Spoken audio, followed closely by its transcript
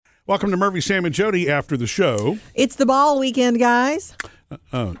Welcome to Murphy, Sam, and Jody after the show. It's the ball weekend, guys.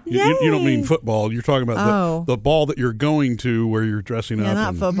 Oh, you don't mean football. You're talking about the ball that you're going to where you're dressing up. Yeah,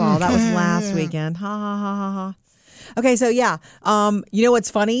 not football. That was last weekend. Ha, ha, ha, ha, ha. Okay, so you know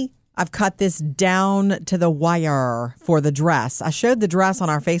what's funny? I've cut this down to the wire for the dress. I showed the dress on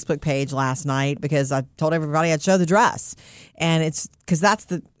our Facebook page last night because I told everybody I'd show the dress. And it's because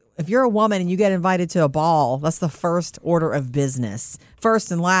if you're a woman and you get invited to a ball, that's the first order of business.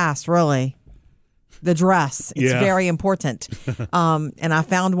 First and last, really. The dress. It's very important. And I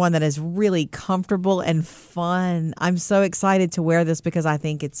found one that is really comfortable and fun. I'm so excited to wear this because I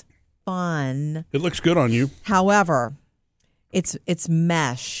think it's fun. It looks good on you. However, it's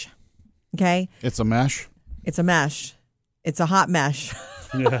mesh. Okay? It's a mesh? It's a mesh. It's a hot mesh.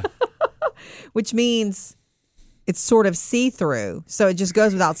 Yeah. Which means it's sort of see-through. So it just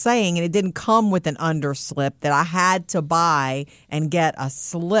goes without saying, and it didn't come with an underslip that I had to buy and get a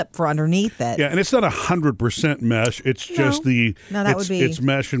slip for underneath it. Yeah, and it's not 100% mesh. It's just it's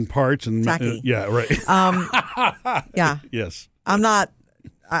mesh in parts and tacky. Yeah, right. Yeah. Yes. I'm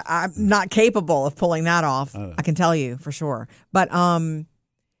not capable of pulling that off. I can tell you for sure. But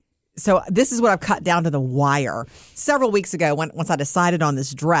so this is what I've cut down to the wire. Several weeks ago, once I decided on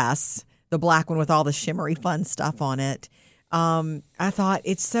this dress, the black one with all the shimmery fun stuff on it, I thought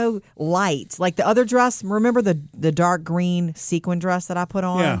it's so light. Like the other dress, remember the dark green sequin dress that I put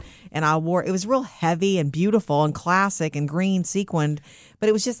on? Yeah. And I wore, it was real heavy and beautiful and classic and green sequined, but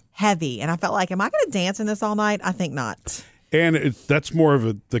it was just heavy. And I felt like, am I going to dance in this all night? I think not. And that's more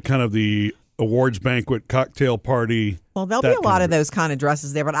of the kind of the awards banquet, cocktail party. Well, there'll be a lot of those kind of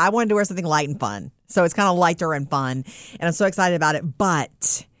dresses there, but I wanted to wear something light and fun. So it's kind of lighter and fun. And I'm so excited about it.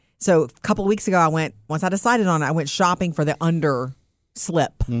 But so a couple of weeks ago, once I decided on it, I went shopping for the under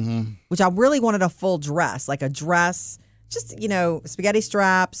slip, which I really wanted a full dress, like a dress, just, spaghetti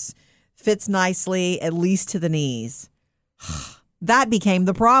straps, fits nicely, at least to the knees. That became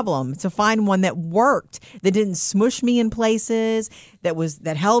the problem, to find one that worked, that didn't smush me in places,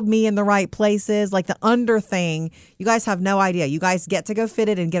 that held me in the right places. Like the under thing, you guys have no idea. You guys get to go fit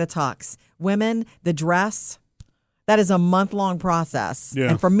it and get a tux. Women, the dress, that is a month-long process. Yeah.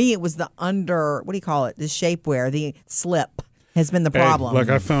 And for me, it was the under, what do you call it? The shapewear, the slip has been the problem. Like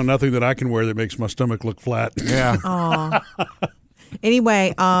I found nothing that I can wear that makes my stomach look flat. Yeah.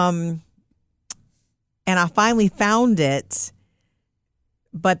 Anyway, and I finally found it.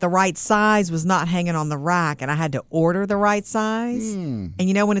 But the right size was not hanging on the rack, and I had to order the right size. And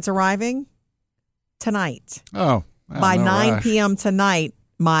you know when it's arriving? Tonight. Oh. By 9 p.m. tonight,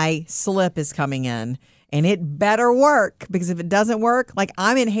 my slip is coming in, and it better work, because if it doesn't work, like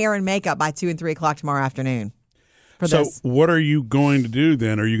I'm in hair and makeup by 2 and 3 o'clock tomorrow afternoon for this. So what are you going to do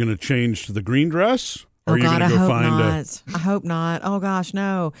then? Are you going to change to the green dress? Or are you going to go find I hope not. Oh, gosh,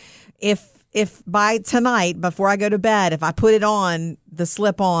 no. If by tonight, before I go to bed, if I put it on, the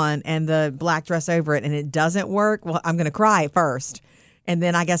slip on and the black dress over it, and it doesn't work, well, I'm going to cry first. And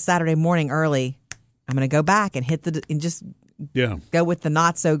then I guess Saturday morning early, I'm going to go back and go with the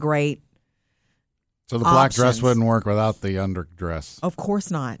not so great. So the black dress wouldn't work without the underdress? Of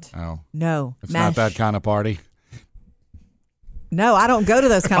course not. Oh. No. It's not that kind of party? No, I don't go to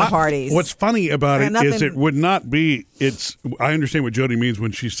those kind of parties. What's funny about it is it would not be, I understand what Jody means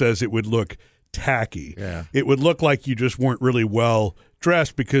when she says it would look tacky. Yeah. It would look like you just weren't really well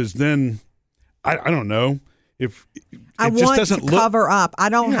dressed, because then, I don't know, if I want to cover up. I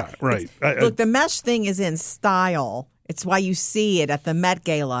don't. Yeah, right. Look, the mesh thing is in style. It's why you see it at the Met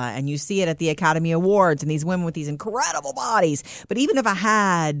Gala and you see it at the Academy Awards, and these women with these incredible bodies. But even if I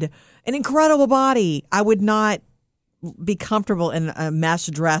had an incredible body, I would not be comfortable in a mesh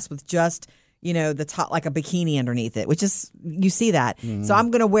dress with just, the top, like a bikini underneath it, which is, you see that. So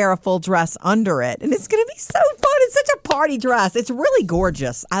I'm going to wear a full dress under it, and it's going to be so fun. It's such a party dress. It's really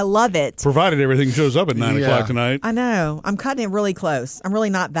gorgeous. I love it. Provided everything shows up at 9 o'clock tonight. I know. I'm cutting it really close. I'm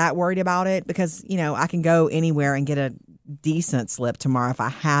really not that worried about it because, I can go anywhere and get a decent slip tomorrow if I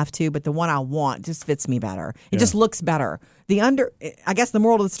have to, but the one I want just fits me better. It just looks better. I guess the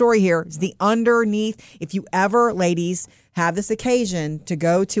moral of the story here is the underneath. If you ever, ladies, have this occasion to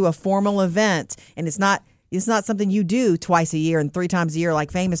go to a formal event, and it's not something you do twice a year and 3 times a year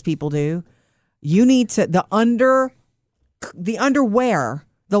like famous people do, you need to, the underwear,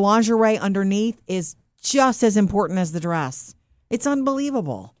 the lingerie underneath is just as important as the dress. It's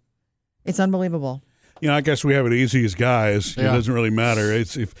unbelievable. It's unbelievable. I guess we have it easy as guys. Yeah. It doesn't really matter.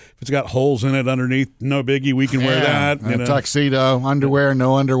 If it's got holes in it underneath, no biggie. We can wear that. And a tuxedo, underwear,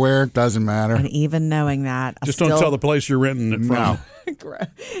 no underwear, doesn't matter. And even knowing that, don't tell the place you're renting it from. No.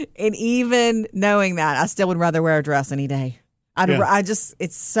 And even knowing that, I still would rather wear a dress any day.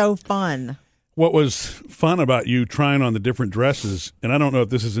 It's so fun. What was fun about you trying on the different dresses, and I don't know if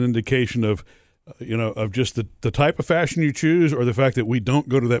this is an indication of, of just the type of fashion you choose, or the fact that we don't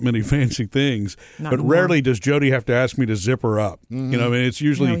go to that many fancy things. But rarely does Jody have to ask me to zip her up. Mm-hmm. I mean, it's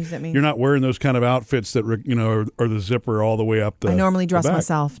usually you're not wearing those kind of outfits that are the zipper all the way up. I normally dress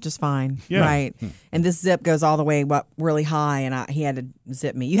myself just fine, right? And this zip goes all the way up really high, and he had to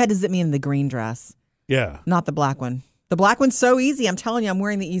zip me. You had to zip me in the green dress, not the black one. The black one's so easy. I'm telling you, I'm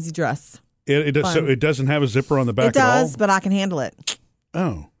wearing the easy dress. It does. So it doesn't have a zipper on the back. It does, at all? but I can handle it.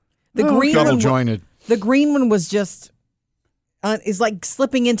 Oh. The green double one, jointed. The green one was just is like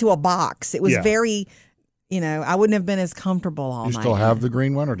slipping into a box. It was very, I wouldn't have been as comfortable all night. You still have the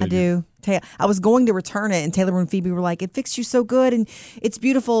green one, or did you? I do. I was going to return it, and Taylor and Phoebe were like, "It fits you so good, and it's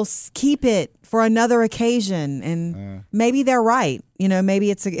beautiful. Keep it for another occasion." And maybe they're right. Maybe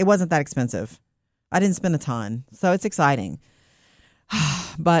it wasn't that expensive. I didn't spend a ton, so it's exciting.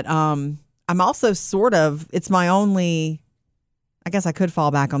 But I'm also it's my only. I guess I could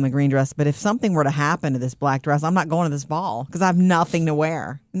fall back on the green dress, but if something were to happen to this black dress, I'm not going to this ball because I have nothing to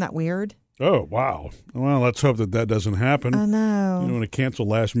wear. Isn't that weird? Oh, wow. Well, let's hope that doesn't happen. I know. You don't want to cancel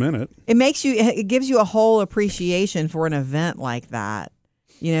last minute. It gives you a whole appreciation for an event like that.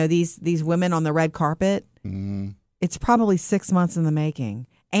 These women on the red carpet, it's probably 6 months in the making.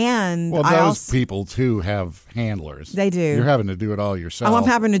 And those people, too, have handlers. They do. You're having to do it all yourself. I'm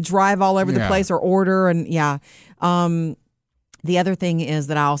having to drive all over the place or order. And the other thing is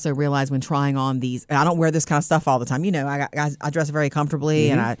that I also realize when trying on these, I don't wear this kind of stuff all the time. I dress very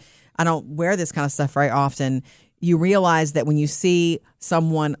comfortably, and I don't wear this kind of stuff very often. You realize that when you see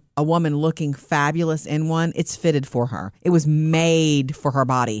a woman looking fabulous in one, it's fitted for her. It was made for her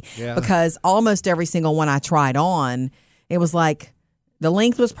body. Yeah. Because almost every single one I tried on, it was like the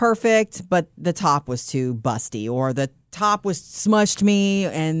length was perfect, but the top was too busty, or the top was smushed me,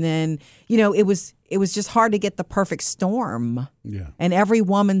 and then it was just hard to get the perfect storm. Yeah. And every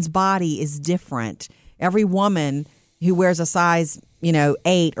woman's body is different. Every woman who wears a size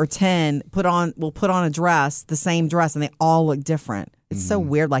 8 or 10 will put on a dress, the same dress, and they all look different. It's so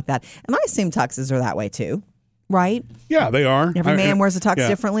weird like that. And I assume tuxes are that way too, right? Yeah, they are. Every man wears a tux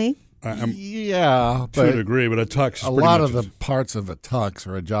differently. But to a degree, but a tux is a lot of the parts of a tux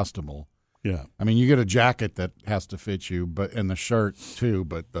are adjustable. Yeah, I mean, you get a jacket that has to fit you, and the shirt too.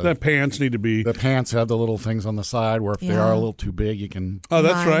 But the pants need to be. The pants have the little things on the side where if they are a little too big, you can. Oh,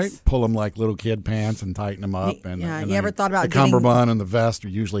 that's right. Pull them like little kid pants and tighten them up. And you ever thought about the cummerbund and the vest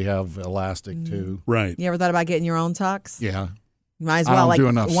usually have elastic too. Right. You ever thought about getting your own tux? Yeah. You might as well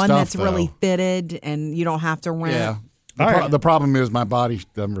one that's though. Really fitted, and you don't have to rent. Yeah. The problem is my body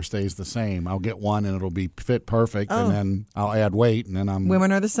never stays the same. I'll get one and it'll be fit perfect, and then I'll add weight, and then I'm.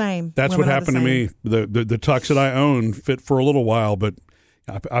 Women are the same. That's what happened to me. The tux that I own fit for a little while, but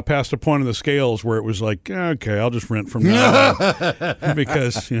I passed a point in the scales where it was like, okay, I'll just rent from now on.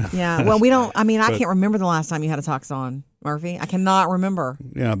 Because yeah. Well, we don't. I mean, I can't remember the last time you had a tux on, Murphy. I cannot remember.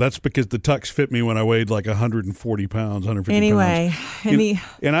 Yeah, that's because the tux fit me when I weighed like 140 pounds, 150 anyway,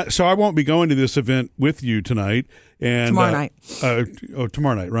 pounds. So I won't be going to this event with you tonight. And tomorrow night.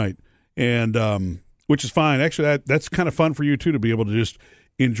 Tomorrow night, right? And which is fine. Actually, that's kind of fun for you too, to be able to just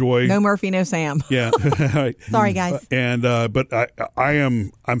enjoy. No Murphy, no Sam. Yeah. Right. Sorry, guys. And but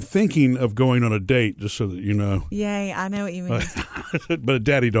I'm thinking of going on a date, just so that you know. Yay! I know what you mean. But a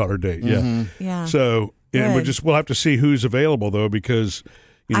daddy-daughter date, yeah. So we'll have to see who's available though, because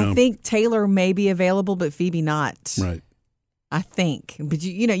I think Taylor may be available, but Phoebe not. Right. I think, but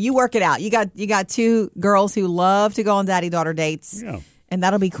you work it out. You got two girls who love to go on daddy-daughter dates. Yeah. And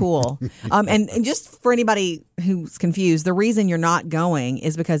that'll be cool. And just for anybody who's confused, the reason you're not going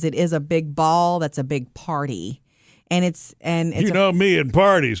is because it is a big ball. That's a big party, and it's me and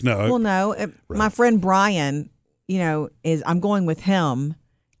parties. No, well, no. Right. My friend Brian, I'm going with him,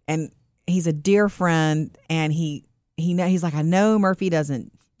 and he's a dear friend, and he's like, I know Murphy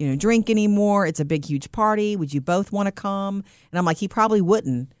doesn't drink anymore. It's a big, huge party. Would you both want to come? And I'm like, he probably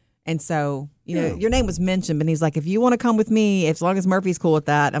wouldn't. And so, your name was mentioned, but he's like, if you want to come with me, as long as Murphy's cool with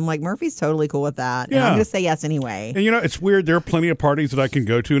that. I'm like, Murphy's totally cool with that. And I'm going to say yes anyway. And it's weird. There are plenty of parties that I can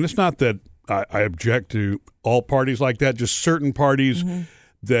go to. And it's not that I object to all parties like that, just certain parties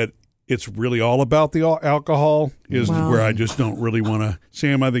that it's really all about the alcohol is where I just don't really want to.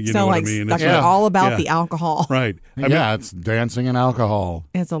 Sam, I think you know what I mean. It's all about the alcohol. Right. It's dancing and alcohol.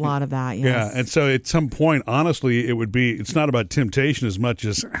 It's a lot of that, yes. Yeah, and so at some point, honestly, it's not about temptation as much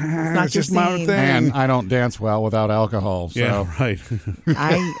as it's just my thing. And I don't dance well without alcohol. So. Yeah, right.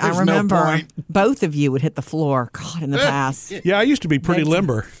 I remember both of you would hit the floor, God, in the past. Yeah, I used to be pretty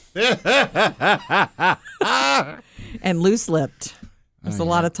limber. And loose-lipped. There's a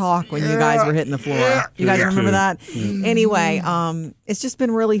lot of talk when you guys were hitting the floor. You guys remember that? Anyway, it's just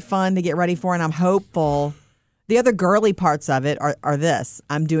been really fun to get ready for, and I'm hopeful. The other girly parts of it are this.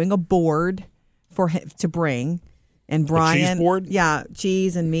 I'm doing a board to bring. And Brian, a cheese board? Yeah,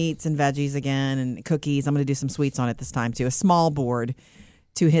 cheese and meats and veggies again and cookies. I'm going to do some sweets on it this time too. A small board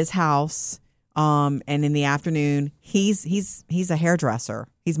to his house. And in the afternoon, he's a hairdresser.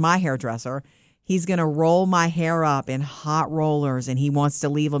 He's my hairdresser. He's going to roll my hair up in hot rollers, and he wants to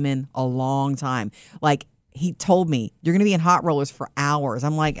leave them in a long time. Like, he told me, you're going to be in hot rollers for hours.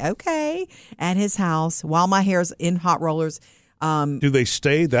 I'm like, okay. At his house, while my hair's in hot rollers. Do they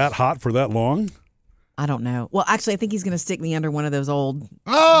stay that hot for that long? I don't know. Well, actually, I think he's going to stick me under one of those old.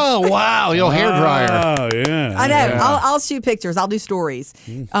 Oh, wow. Your hair dryer. Oh, yeah. I know. Yeah. I'll shoot pictures. I'll do stories.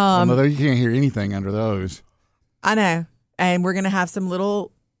 Although you can't hear anything under those. I know. And we're going to have some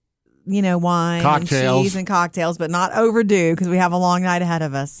little, wine cocktails. And cheese and cocktails, but not overdue because we have a long night ahead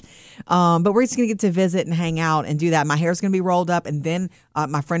of us. But we're just going to get to visit and hang out and do that. My hair's going to be rolled up. And then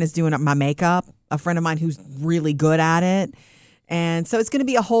my friend is doing my makeup, a friend of mine who's really good at it. And so it's going to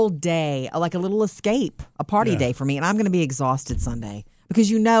be a whole day, like a little escape, a party day for me. And I'm going to be exhausted Sunday because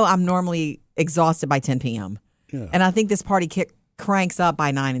I'm normally exhausted by 10 p.m. Yeah. And I think this party cranks up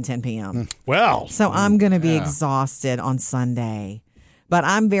by 9 and 10 p.m. Well. So I'm going to be exhausted on Sunday. But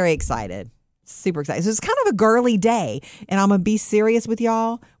I'm very excited, super excited. So it's kind of a girly day. And I'm going to be serious with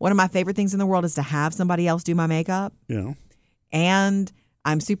y'all. One of my favorite things in the world is to have somebody else do my makeup. Yeah. And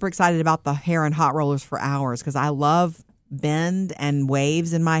I'm super excited about the hair and hot rollers for hours because I love bend and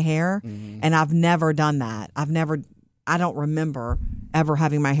waves in my hair, and I've never done that. I don't remember ever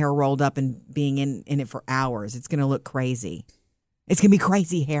having my hair rolled up and being in it for hours. It's going to look crazy. It's going to be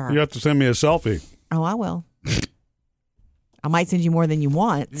crazy hair. You have to send me a selfie. Oh, I will. I might send you more than you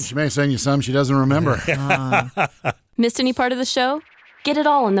want. She may send you some she doesn't remember. Missed any part of the show? Get it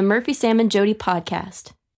all on the Murphy, Sam, and Jody podcast.